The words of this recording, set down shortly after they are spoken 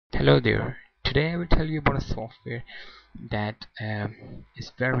Hello there. Today I will tell you about a software that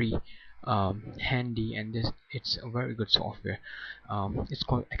is very handy, and it's a very good software. It's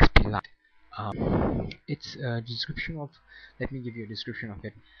called xplite. It's a description of. Let me give you a description of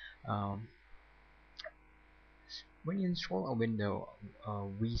it. Um, when you install a window,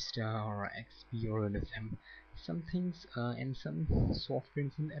 Vista or XP or some things and some software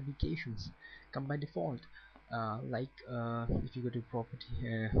and some applications come by default. If you go to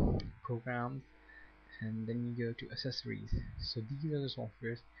property programs, and then you go to accessories. So these are the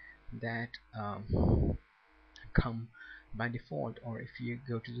softwares that come by default. Or if you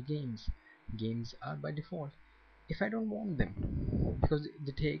go to the games are by default. If I don't want them because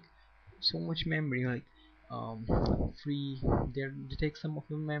they take so much memory, like free, they take some of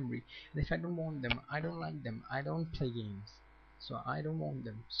the memory, and if I don't want them, I don't like them, I don't play games, so I don't want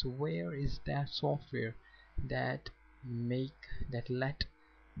them. So where is that software that make that let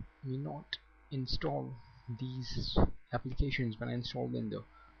me not install these applications when I install Windows?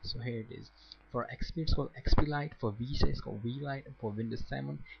 So here it is. For XP it's called xplite, for Vista it's called vlite, and for Windows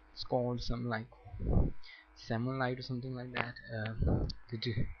 7 it's called some like 7 Lite or something like that.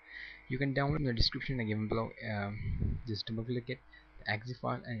 You can download in the description I given below. Just double click it, the exe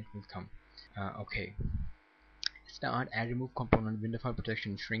file, and it will come. Okay, start add remove component, window file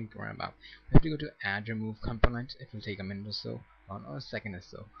protection, shrink or about. We have to go to add remove component. It will take a minute or so, or a second or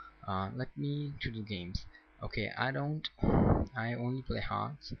so. Let me to the games. Okay, I only play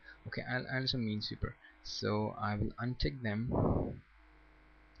hearts. Okay, I'll also mean super, so I will untick them.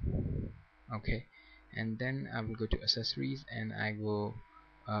 Okay, and then I will go to accessories, and I go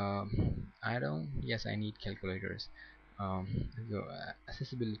I don't yes I need calculators. Go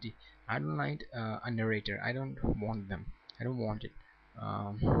accessibility. I don't like a narrator. I don't want them. I don't want it.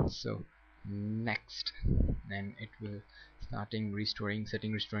 So next, then it will starting restoring,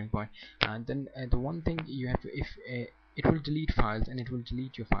 setting restoring point. And then the one thing you have to, if it will delete files and it will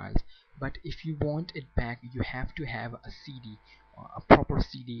delete your files, but if you want it back you have to have a CD, a proper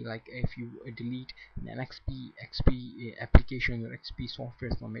CD. Like if you delete an XP application or XP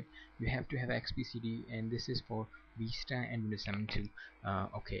software from it, you have to have XP CD, and this is for Vista and Windows 7 too.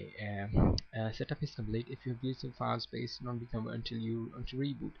 Okay, setup is complete. If you delete the file, space not become until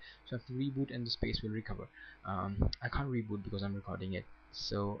reboot. So after reboot and the space will recover. I can't reboot because I'm recording it.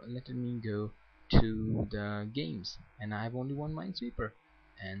 So let me go to the games, and I have only one Minesweeper,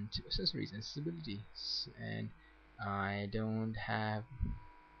 and to accessories and accessibility, and I don't have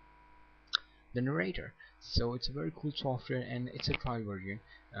the narrator. So it's a very cool software, and it's a trial version.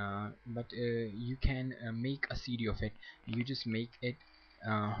 But you can make a CD of it. You just make it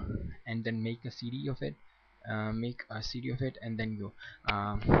and then make a CD of it. Make a CD of it, and then go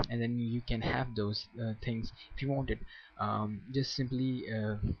and then you can have those things if you want it. Just simply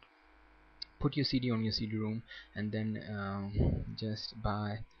put your CD on your CD-ROM, and then just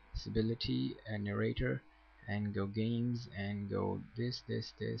buy stability and narrator, and go games, and go this,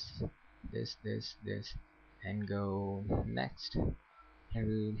 and go next. I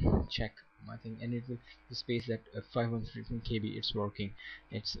will check my thing, and it will the space that 515 KB it's working,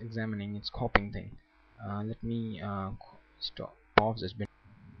 it's examining, it's copying thing. Let me stop, pause this bit.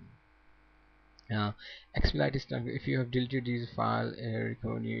 Xplite is done. If you have deleted this file,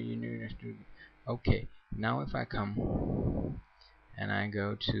 record you need to. Okay, now if I come and I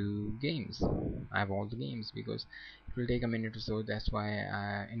go to games, I have all the games because it will take a minute or so. That's why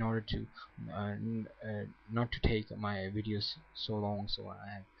in order to not to take my videos so long, so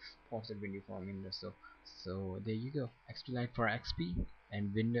I have paused the video for a minute or so. So there you go, xplite for XP,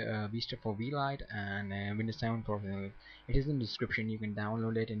 and Vista for vlite, and Windows 7 for it is in the description. You can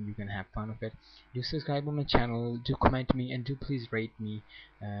download it and you can have fun of it. Do subscribe on my channel, do comment me, and do please rate me.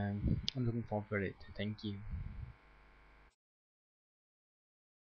 I'm looking forward for it. Thank you.